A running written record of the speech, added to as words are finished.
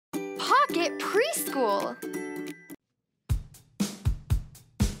Pocket Preschool.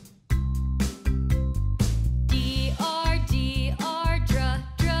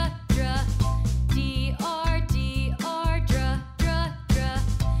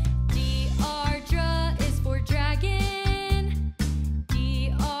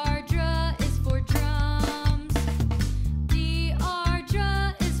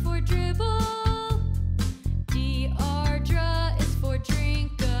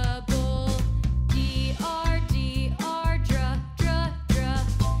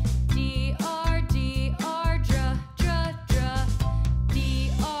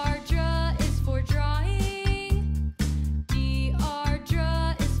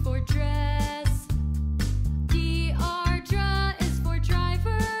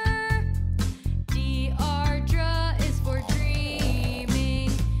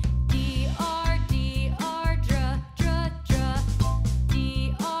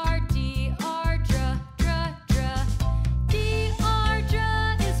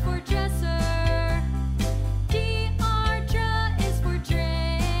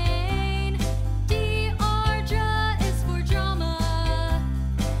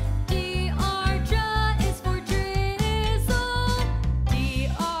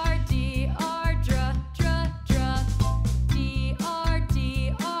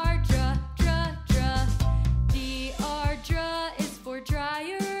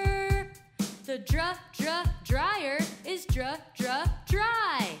 The dryer is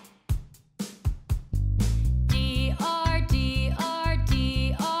dry.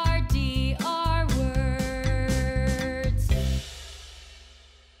 DR words.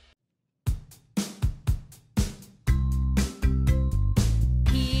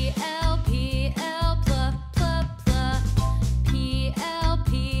 PL pl pl pl. PL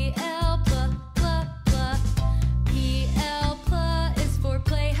pl pl pl. PL is for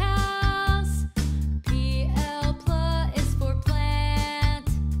playhouse. PL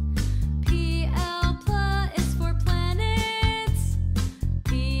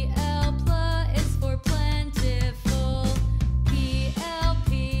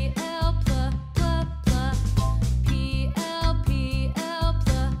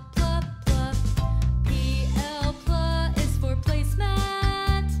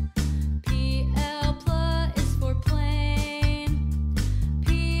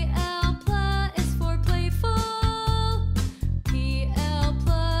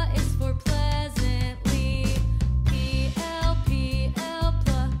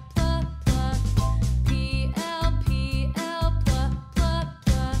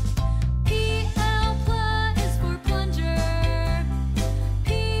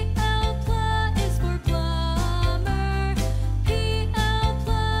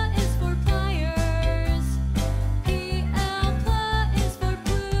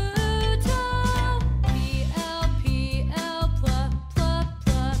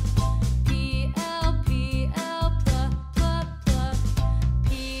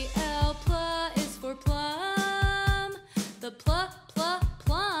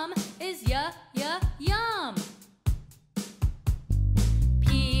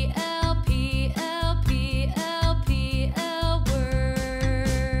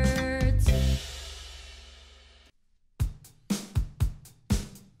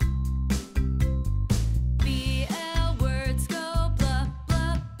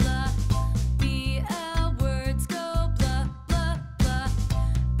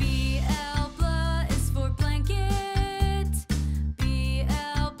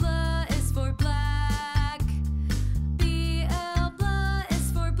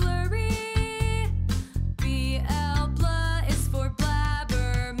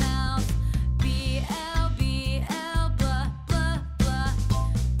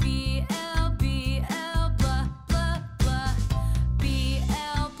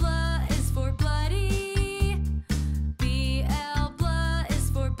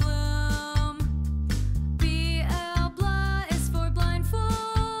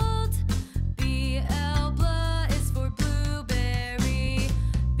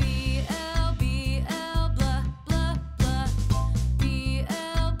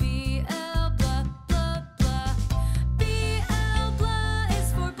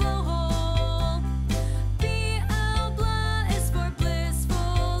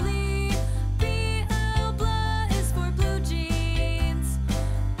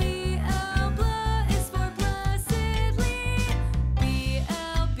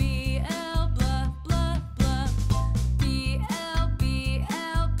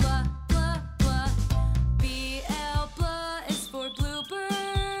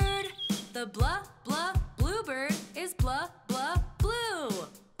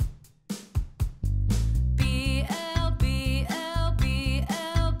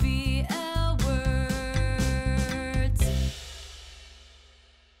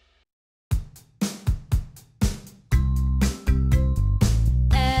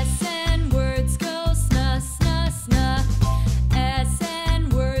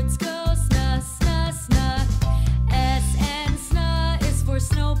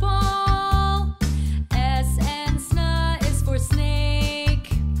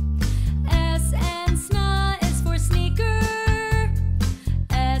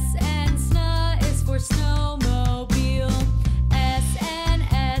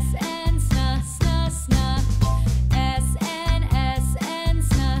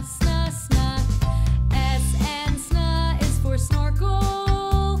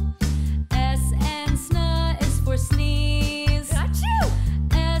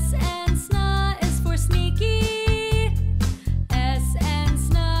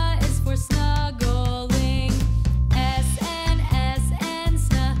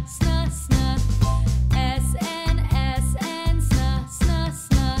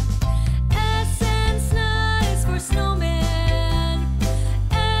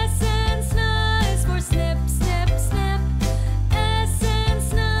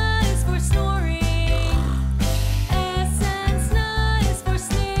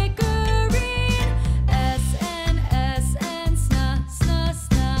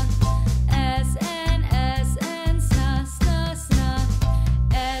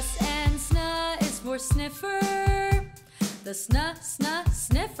sniffer. The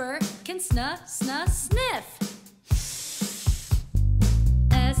sniffer can sniff.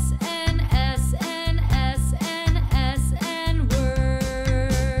 S-N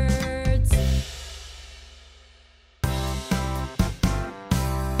words.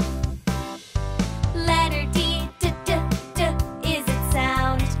 Letter D, is its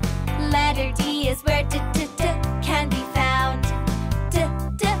sound. Letter D is where can be found.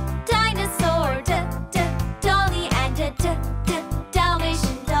 Dinosaur, dolly, and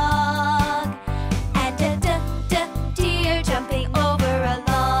Dalmatian dog. And deer jumping over a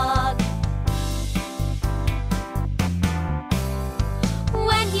log.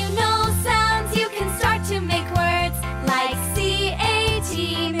 When you know sounds, you can start to make words like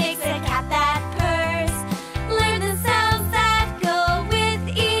C-A-T makes a cat that purrs. Learn the sounds that go with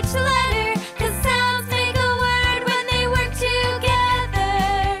each letter, 'cause sounds make a word when they work together.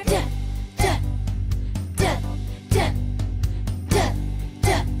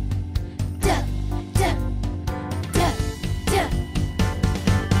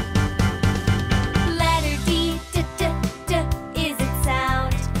 Letter D, is its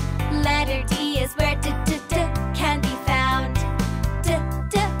sound. Letter D is where can be found.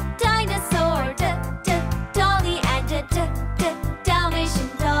 Dinosaur, dolly, and Dalmatian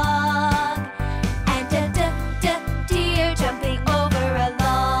dog. And deer jumping over a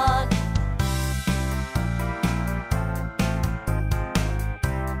log.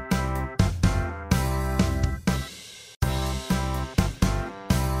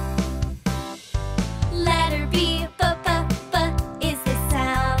 Letter B, is the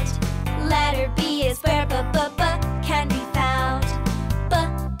sound. Letter B is where can be found.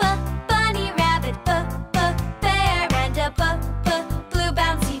 Bunny, rabbit, bear, and a blue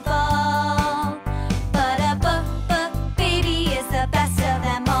bouncy ball. But a baby is the best of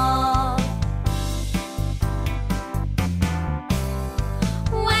them all.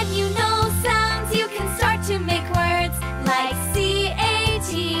 When you know sounds, you can start to make words like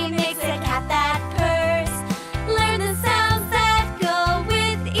C-A-T makes a cat that purrs. Learn the sounds that go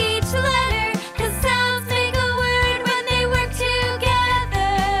with each letter, 'cause sounds make a word when they work together.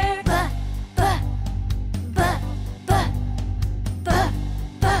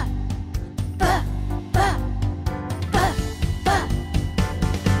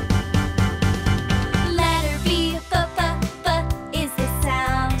 Letter B, is the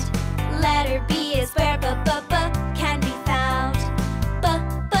sound. Letter B is where can be found.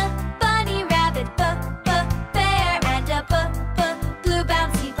 Bunny, rabbit, bear, and a blue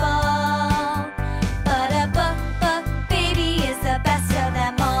bouncy ball. But a baby is the best of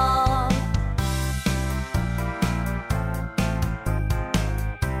them all.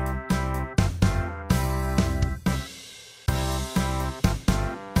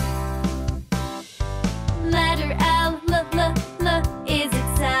 Letter L, is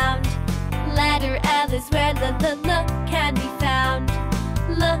its sound. Letter L is where can be found.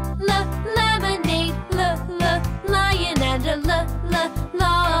 Lemonade, lion, and a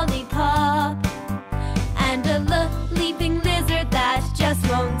lollipop. And a leaping lizard that just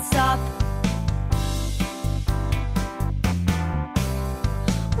won't stop.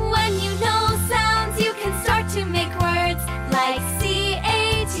 When you know sounds, you can start to make words like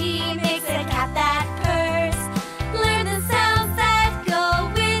C-A-T makes a cat that purrs. Learn the sounds that go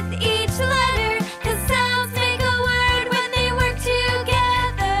with each letter, 'cause sounds make a word when they work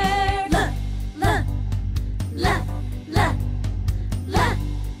together.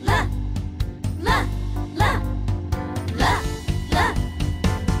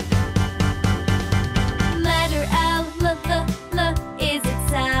 Letter L, is its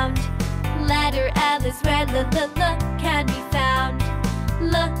sound. Letter L is where can be found.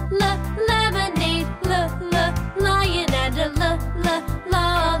 Lemonade, lion, and a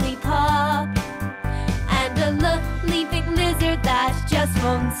lollipop. And a leaping lizard that just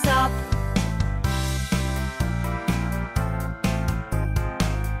won't stop.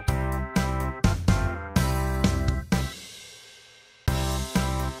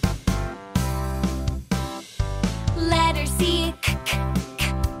 Letter C,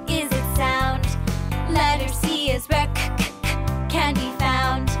 is its sound. Letter C is where can be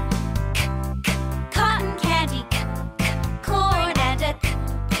found. Cotton candy, corn, and a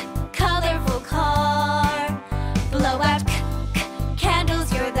colorful car. Blow out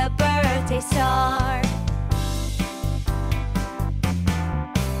candles, you're the birth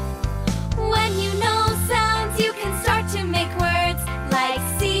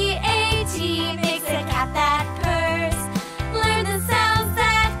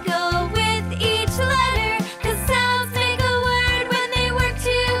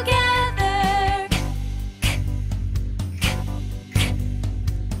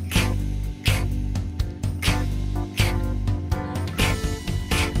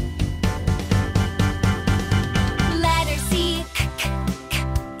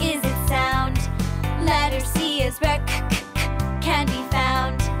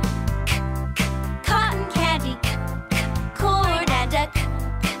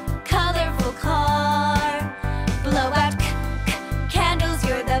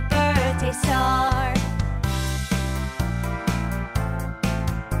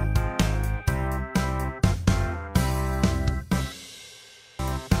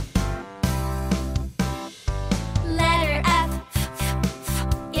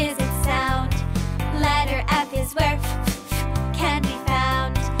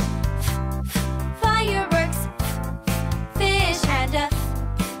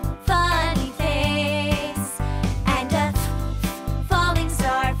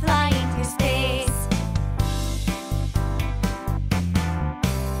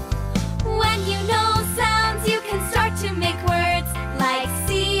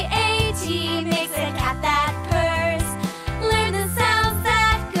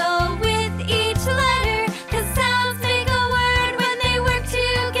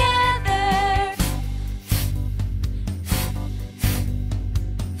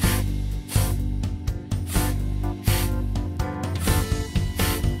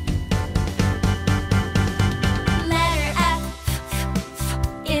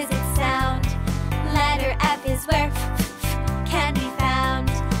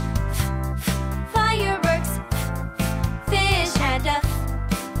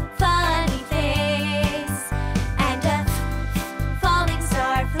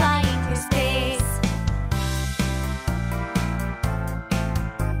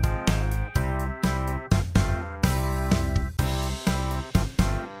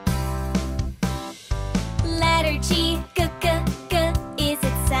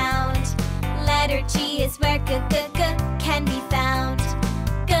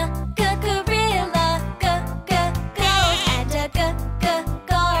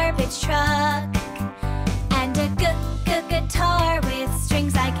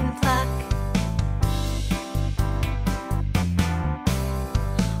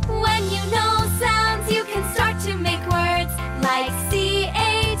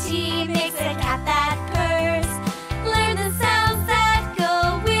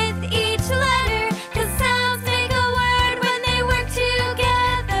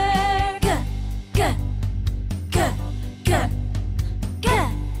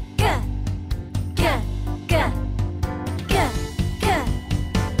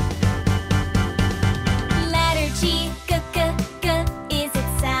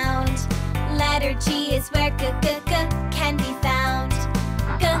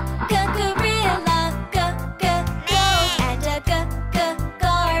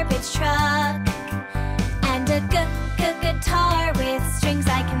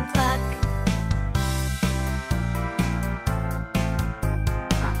I can pluck.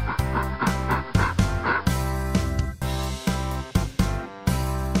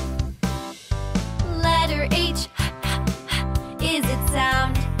 Letter H is its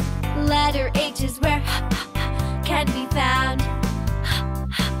sound. Letter H is where can be found.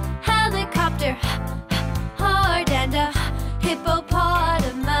 Helicopter, heart, and a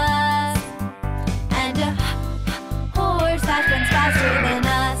hippopotamus, and a horse that runs faster than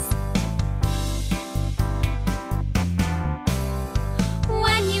us.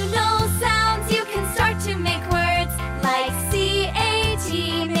 When you know sounds, you can start to make words like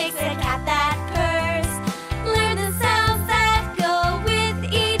C-A-T makes a cat that purrs. Learn the sounds that go with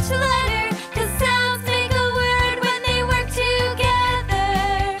each letter, 'cause sounds make a word when they work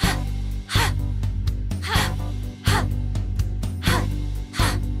together.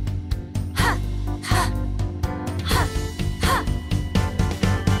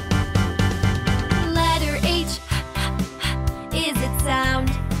 Letter H is its sound.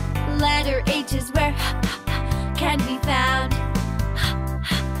 Letter H is where can be found.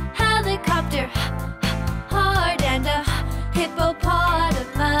 Helicopter, heart, and a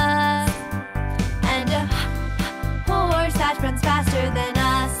hippopotamus, and a horse that runs faster than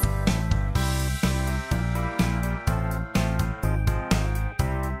us.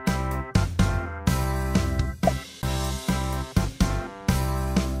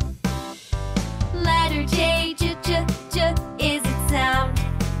 Letter J, J is its sound.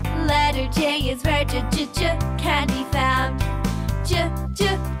 Letter J is where J can be found.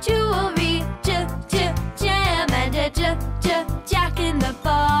 Jewelry, jam, and a jack in the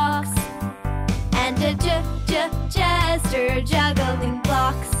box, and a jester juggling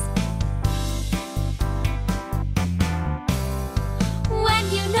blocks. When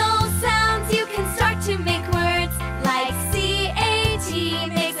you know sounds, you can start to make words like C-A-T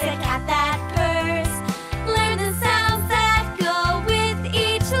makes a cat that purrs. Learn the sounds that go with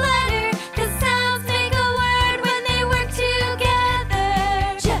each letter, 'cause sounds make a word when they work together.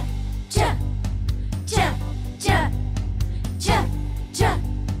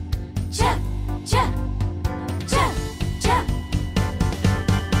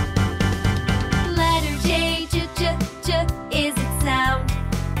 Letter J, is its sound.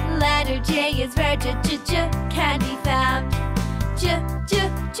 Letter J is where can be found.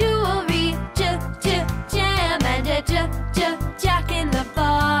 Jewelry, jam, and a jack in the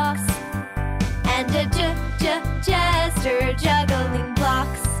box, and a jester juggling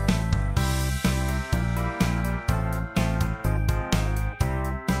blocks.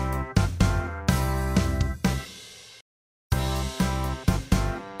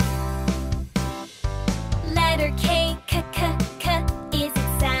 Letter K, is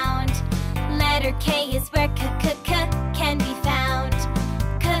its sound. Letter K is where can be found.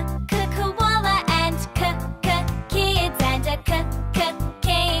 Koala and kids, and a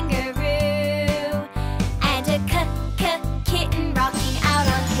kangaroo, and a kitten rocking out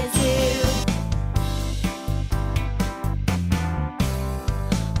on kazoo.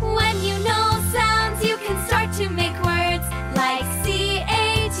 When you know sounds, you can start to make words like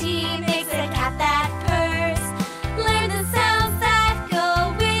C-A-T makes a cat that purrs. Learn the sounds that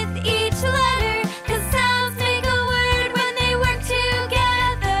go with each letter, 'cause sounds make a word when they work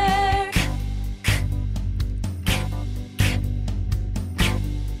together.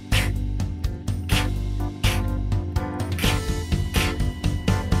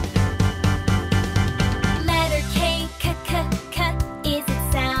 Letter K, is its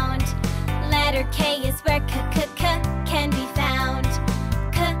sound. Letter K is where can be found.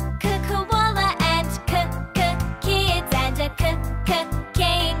 Koala and kids, and a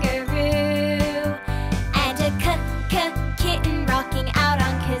kangaroo, and a kitten rocking out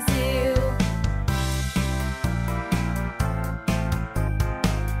on kazoo.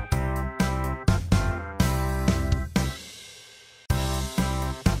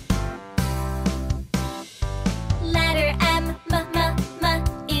 Letter M,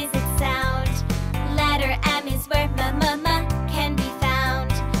 is its sound. Letter M is where can be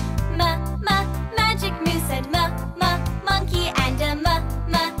found. Magic moose, and monkey, and a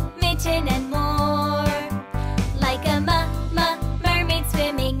mitten, and more. Like a mermaid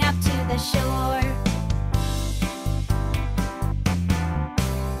swimming up to the shore.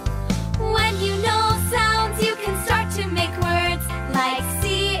 When you know sounds, you can start to make words like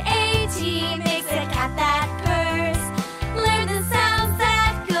C-A-T makes a cat that purrs. Learn the sounds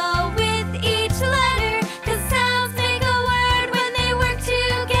that go with each letter, 'cause sounds make a word when they work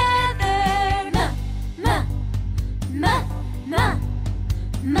together. Ma.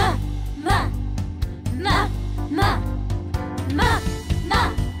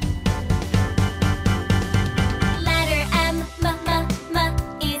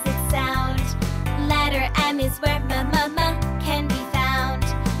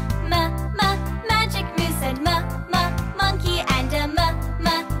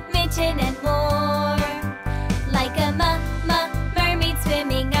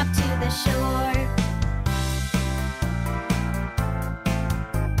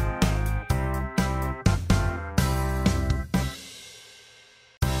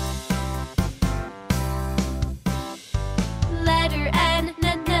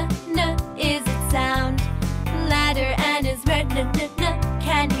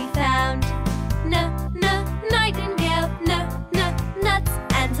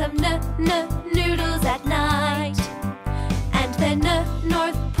 some noodles at night. And the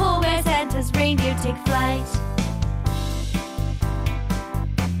North Pole where Santa's reindeer take flight.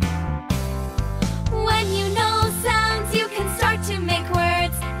 When you know sounds, you can start to make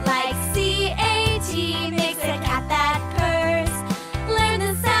words like C-A-T makes a cat that purrs. Learn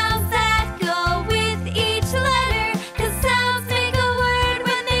the sounds that go with each letter, 'cause sounds make a word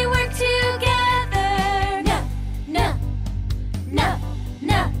when they work together.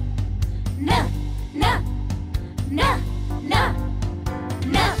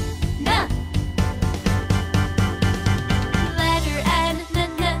 Letter N,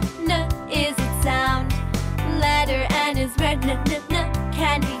 is its sound. Letter N is where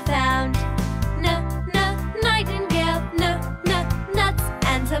can be found. Nightingale, nuts,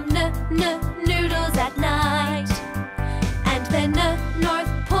 and some noodles at night. And the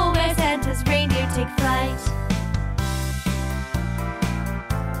North Pole where Santa's reindeer take flight.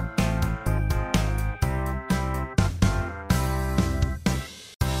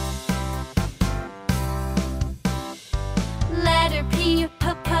 Letter P,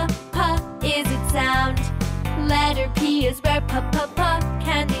 is its sound. Letter P is where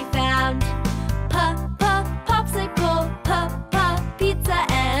can be found. Popsicle, pizza,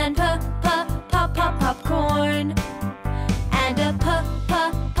 and popcorn. And a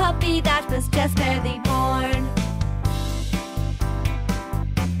puppy that was just barely born.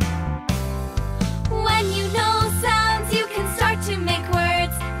 When you know sounds, you can start to make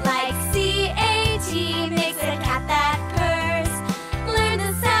words like C-A-T makes a cat that purrs. Learn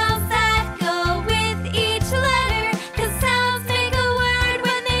the sounds that go with each letter, 'cause sounds make a word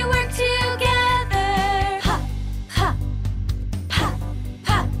when they work together. Ha, ha, ha,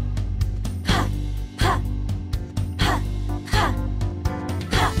 ha, ha, ha, ha, ha,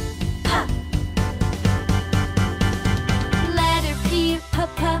 ha, ha. Letter P,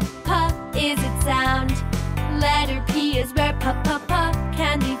 is its sound. Letter P is where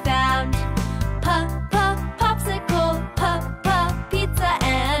can be found. Popsicle, pizza,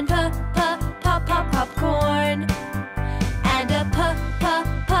 and popcorn. And a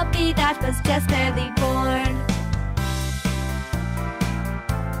puppy that was just barely born.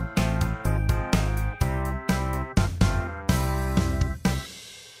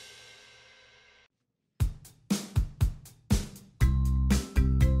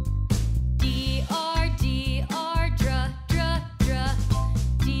 D-R, D-R, dra, dra, dra.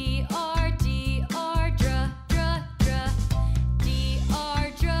 D-R, D-R, dra, dra, dra. D-R,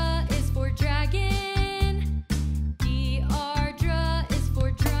 dra is for dragon. D-R, dra is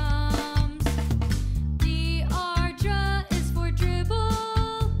for drums. D-R,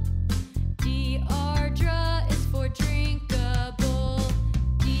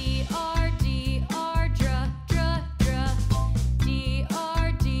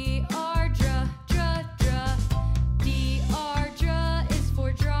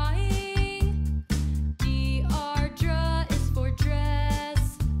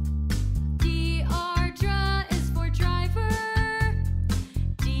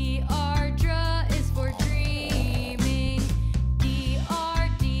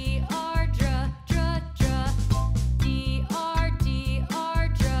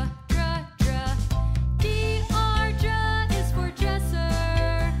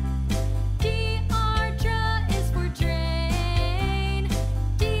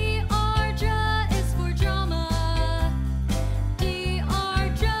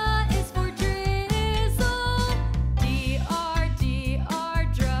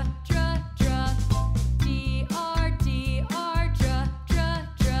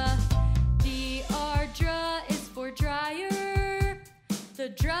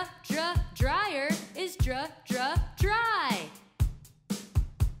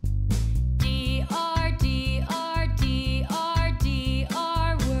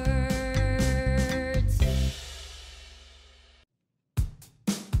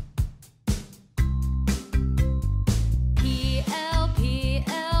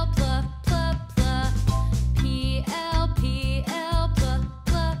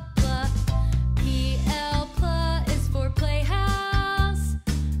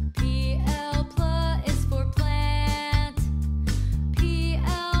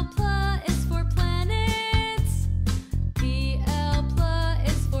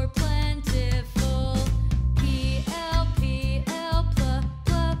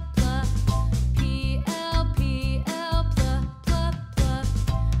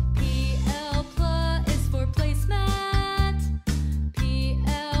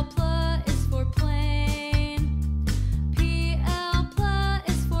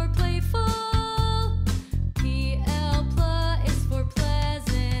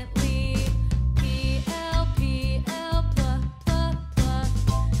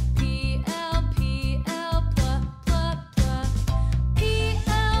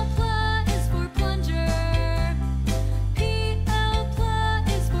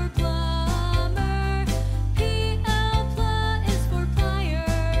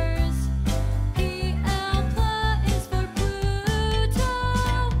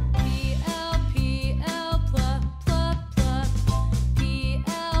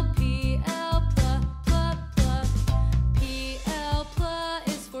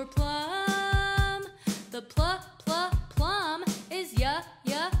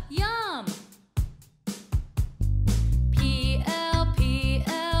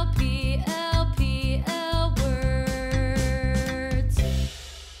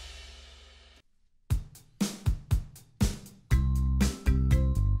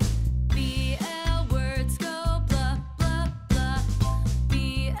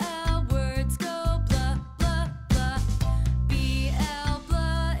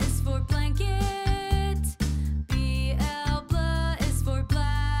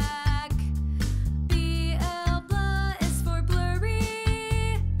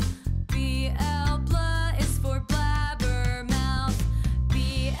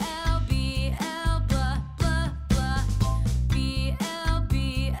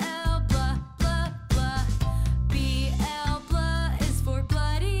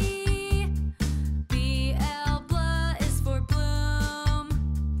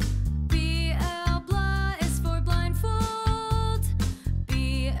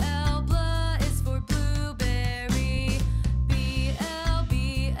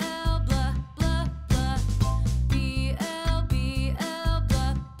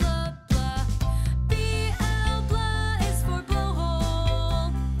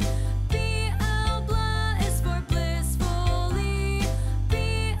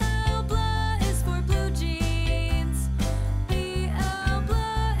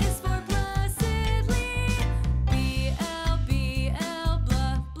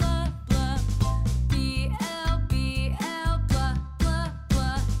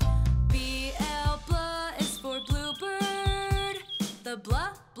 The blah,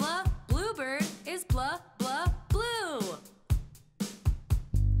 blah, bluebird is blah, blah, blue.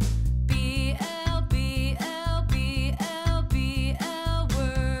 B, L, B, L, B, L, B, L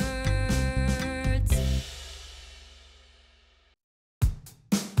words.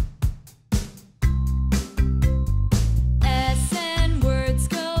 S and words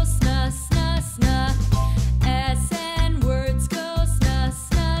go sna, sna, sna. S and words go sna,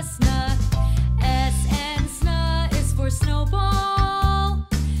 sna, sna. S and sna is for snowball.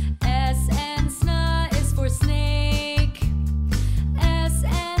 S and sna is for snake. S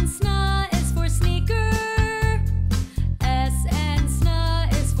and sna is for sneaker. S and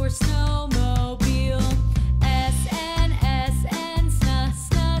sna is for snowmobile. S and sna,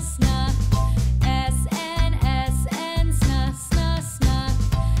 sna, sna. S and sna, sna, sna.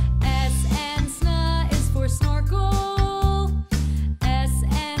 S and sna is for snorkel. S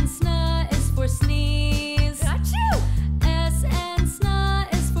and sna is for sneeze. Achoo! S and sna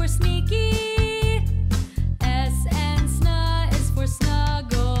is for sneaky. S and sna is for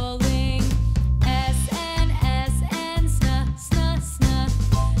snuggling. S and sna, sna, sna.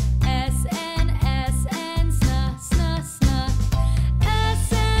 S and sna, sna, sna.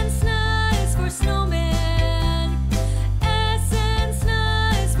 S and sna is for snowman. S and sna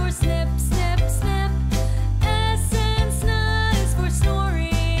is for snip, snip, snip. S and sna is for snoring.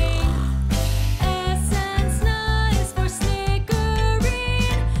 S and sna is for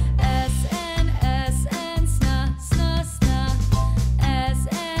snickering. S and sna, sna, sna. S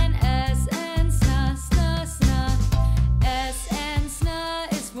and sna, sna, sna. S and sna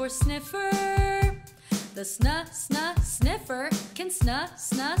is for sniffer. The sna, sna, sniffer can sna,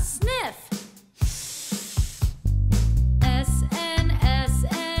 sna, sniff. S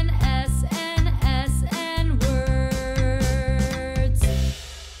and words.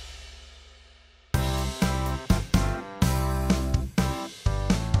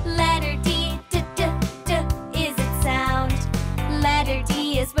 Letter D, d, d, d is its sound. Letter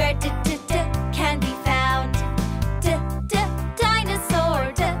D is where d, d, d can be found. D, d,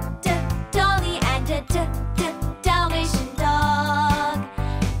 dinosaur, d, d, dolly, and d, d, d, Dalmatian dog.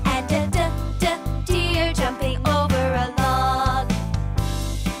 And d, d, d, deer jumping over a log.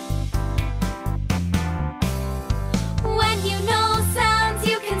 When you know sounds,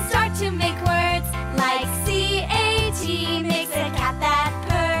 you can start to make words like C-A-T makes a cat that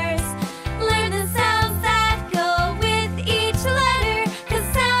purrs. Learn the sounds that go with each letter, 'cause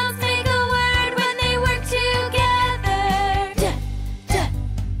sounds make a word when they work together. D, d,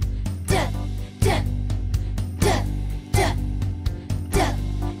 d, d, d, d, d, d,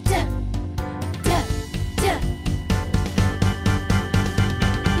 d, d.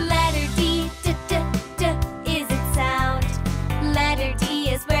 Letter D, d, d, d is its sound. Letter D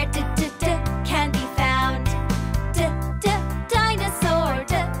is where d, d, d can be found. D, d, dinosaur,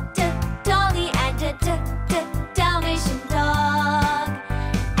 d, d, dolly, and d, d, d, Dalmatian dog.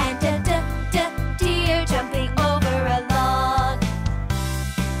 And d, d, d, deer jumping over a log.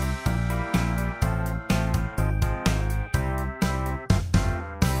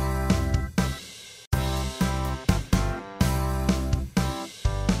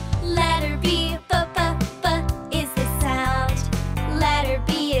 Letter B, b, b, b is the sound. Letter B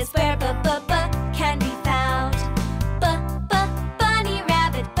is where b, b, b can be found. B, b, bunny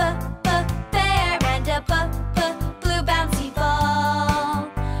rabbit, b, b, bear, and a b, b, blue bouncy ball.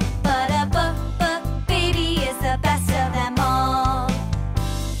 But a b, b, baby is the best of them all.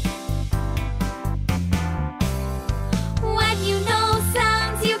 When you know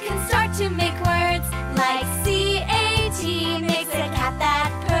sounds, you can start to make words like C-A-T makes a cat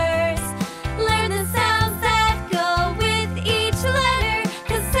that purrs. Learn the sounds that go with each letter,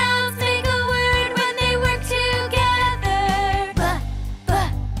 'cause sounds make a word when they work together. B, b,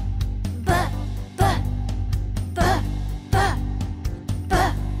 b, b, b, b, b, b,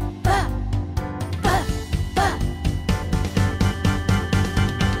 b, b.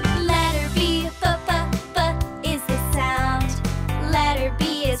 Letter B, b, b, b is the sound. Letter B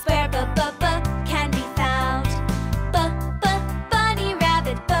is where b, b, b can be found. B, b, bunny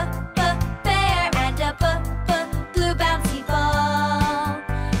rabbit, b, b, bear, and a b, b, blue bouncy ball.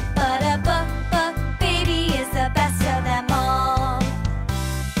 But a b, b, baby is the best of them all.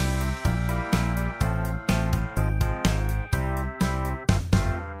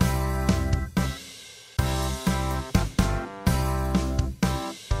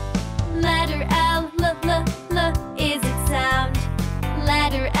 Letter L, l, l, l is its sound.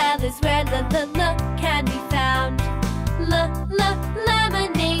 Letter L is where l, l, l can be found. L, l,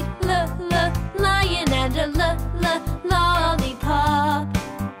 lemonade, l, l, lion, and a l, l, lollipop.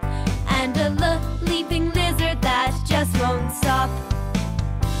 And a l, leaping lizard that just won't stop.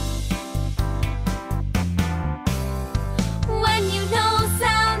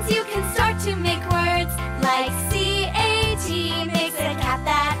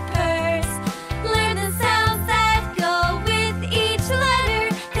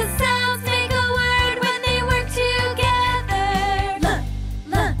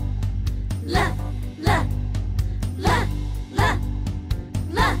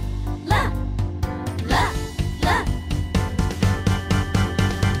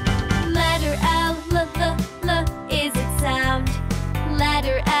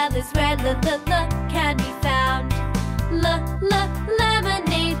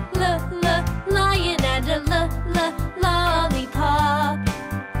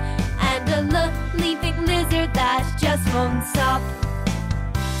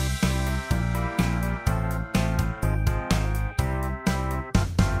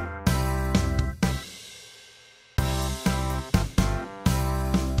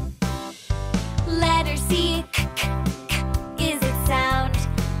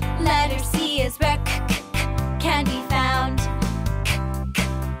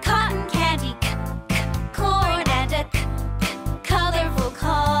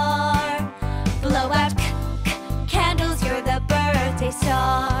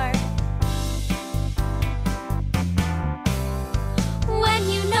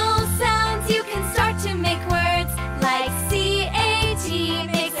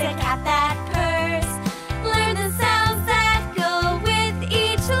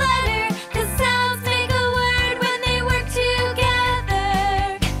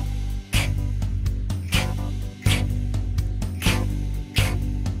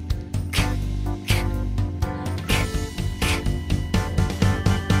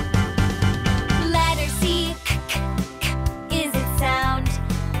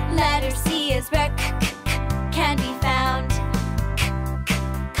 is where can be found.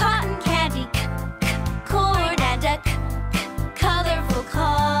 Cotton candy, corn, and a colorful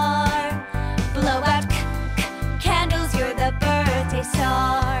car. Blow out candles, you're the birthday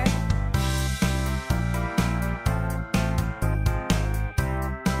star.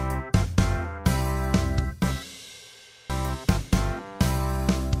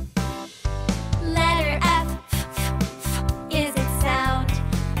 Letter F, is its sound.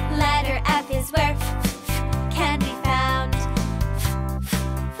 Letter F is where can be found.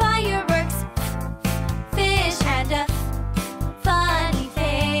 Fireworks, fish, and a funny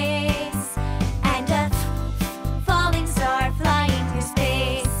face, and a falling star flying through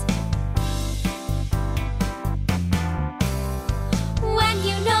space. When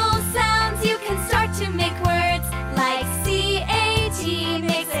you know sounds, you can start to make words like C-A-T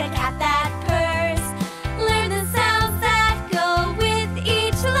makes a cat that purrs. Learn the sounds that go with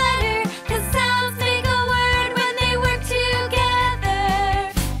each letter, 'cause sounds make a word when they work together.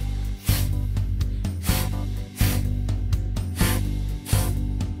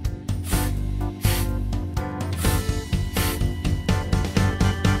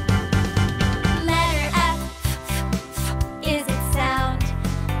 Letter F, is its sound.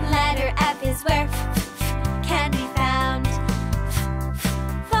 Letter F is where can be found.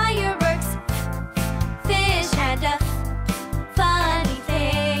 Fireworks, fish, and a funny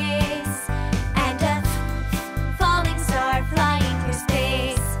face, and a falling star flying through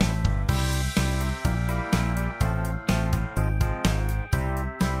space.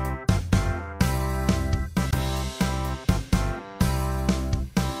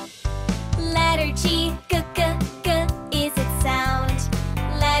 Letter G, is its sound.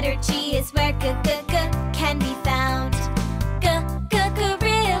 Letter G is where can be found.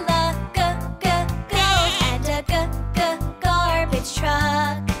 Gorilla, goat, and a garbage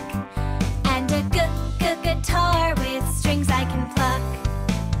truck, and a guitar with strings I can pluck.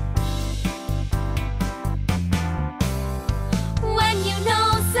 When you know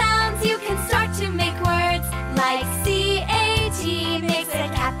sounds, you can start to make words like C-A-T makes a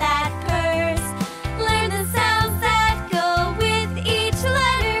cat that purrs. Learn the sounds that go with each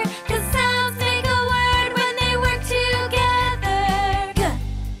letter, 'cause sounds make a word when they work together. G,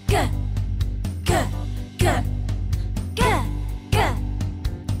 g, g, g, g, g, g,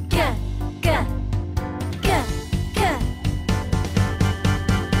 g, g, g.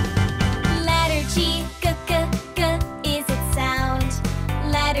 Letter G, is its sound.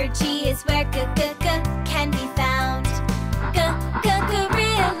 Letter G is where can be found.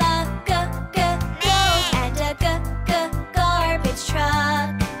 Gorilla, goat, and a garbage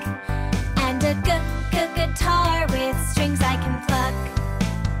truck, and a guitar with strings I can pluck.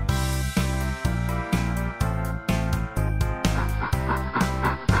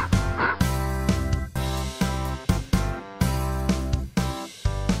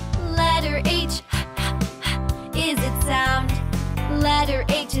 Letter H, is its sound. Letter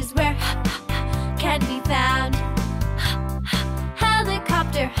H is where can be found.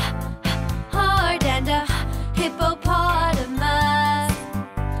 Helicopter, hard, and a hippopotamus,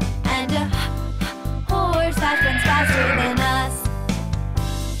 and a horse that runs faster than us.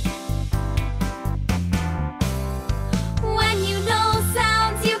 When you know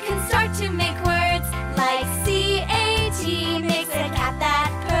sounds, you can start to make words like C-A-T makes a cat that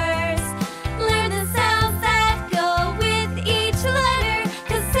purrs. Learn the sounds that go with each letter,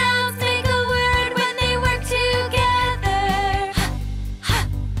 'cause sounds make a word when they work together.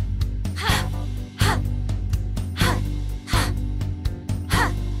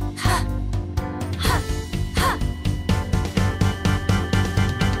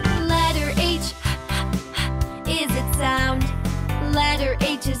 Letter H, is its sound. Letter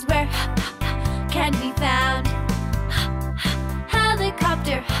H is where can be found.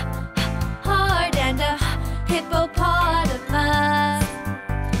 Helicopter, hard, and a hippopotamus,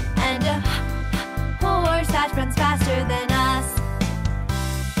 and a horse that runs faster than us.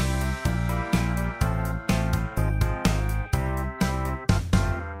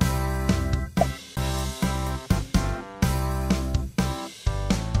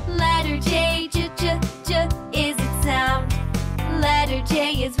 Letter J, is its sound. Letter J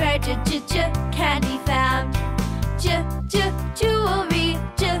is where can be found. Jewelry,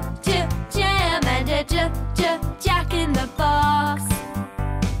 jam, and a jack in the box,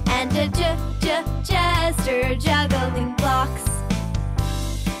 and a jester juggling blocks.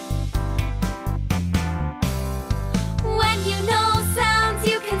 When you know sounds,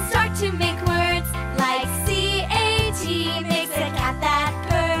 you can start to make words like C-A-T makes a cat that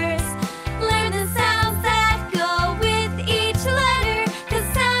purrs. Learn the sounds that go with each letter, 'cause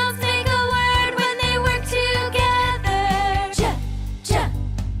sounds make a word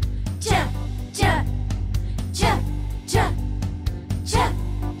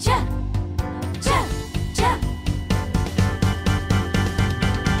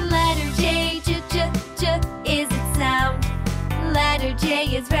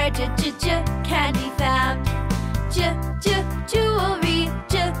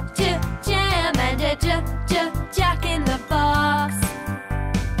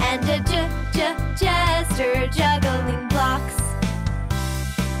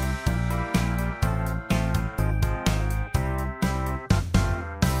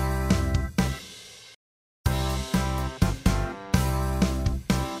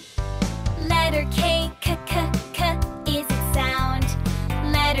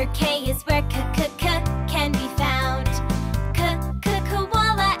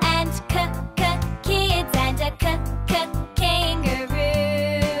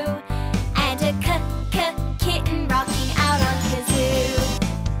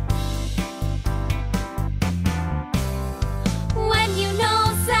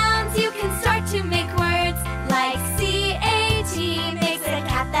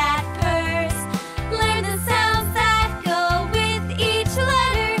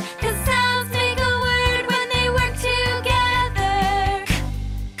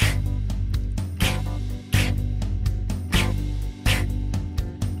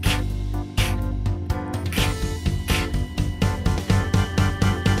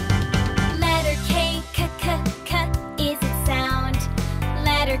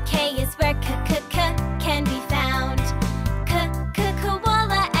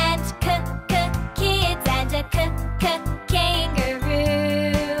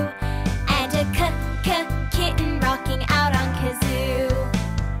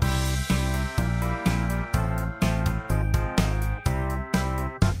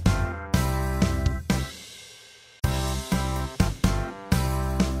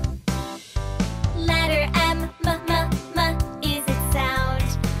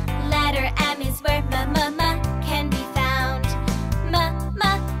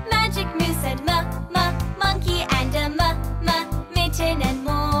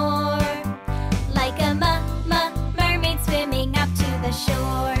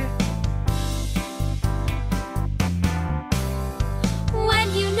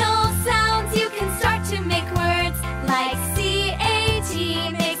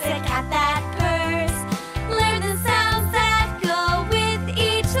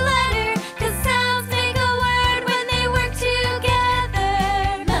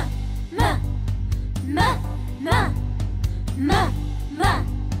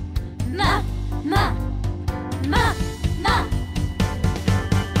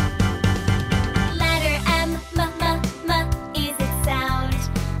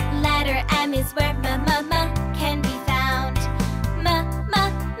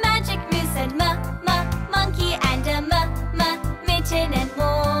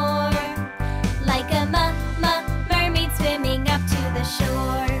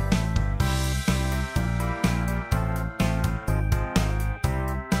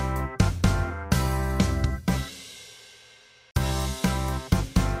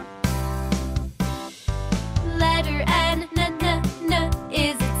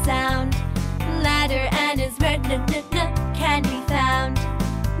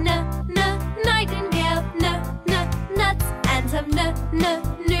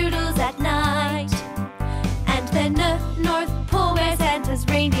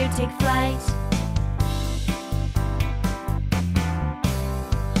reindeer take flight.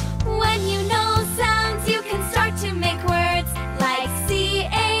 When you know sounds, you can start to make words like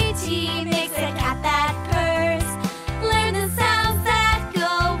C-A-T makes a cat that purrs. Learn the sounds that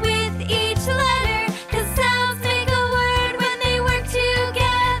go with each letter, 'cause sounds make a word when they work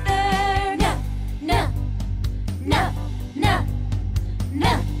together. N, n, n, n, n,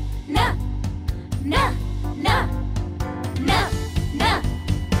 n, n, n, n, n.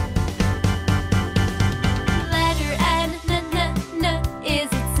 Letter N, n, n, n is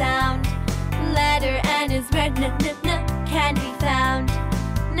its sound. Letter N is where n, n, n can be found.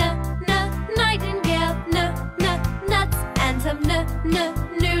 N, n, nightingale, n, n, nuts, and some n, n,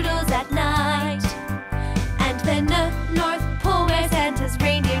 noodles at night. And the n, North Pole where Santa's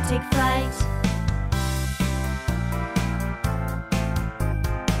reindeer take flight.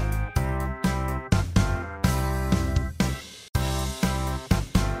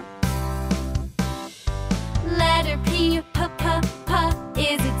 Letter P, p, p, p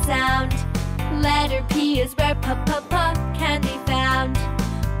is its sound. Letter P is where p, p,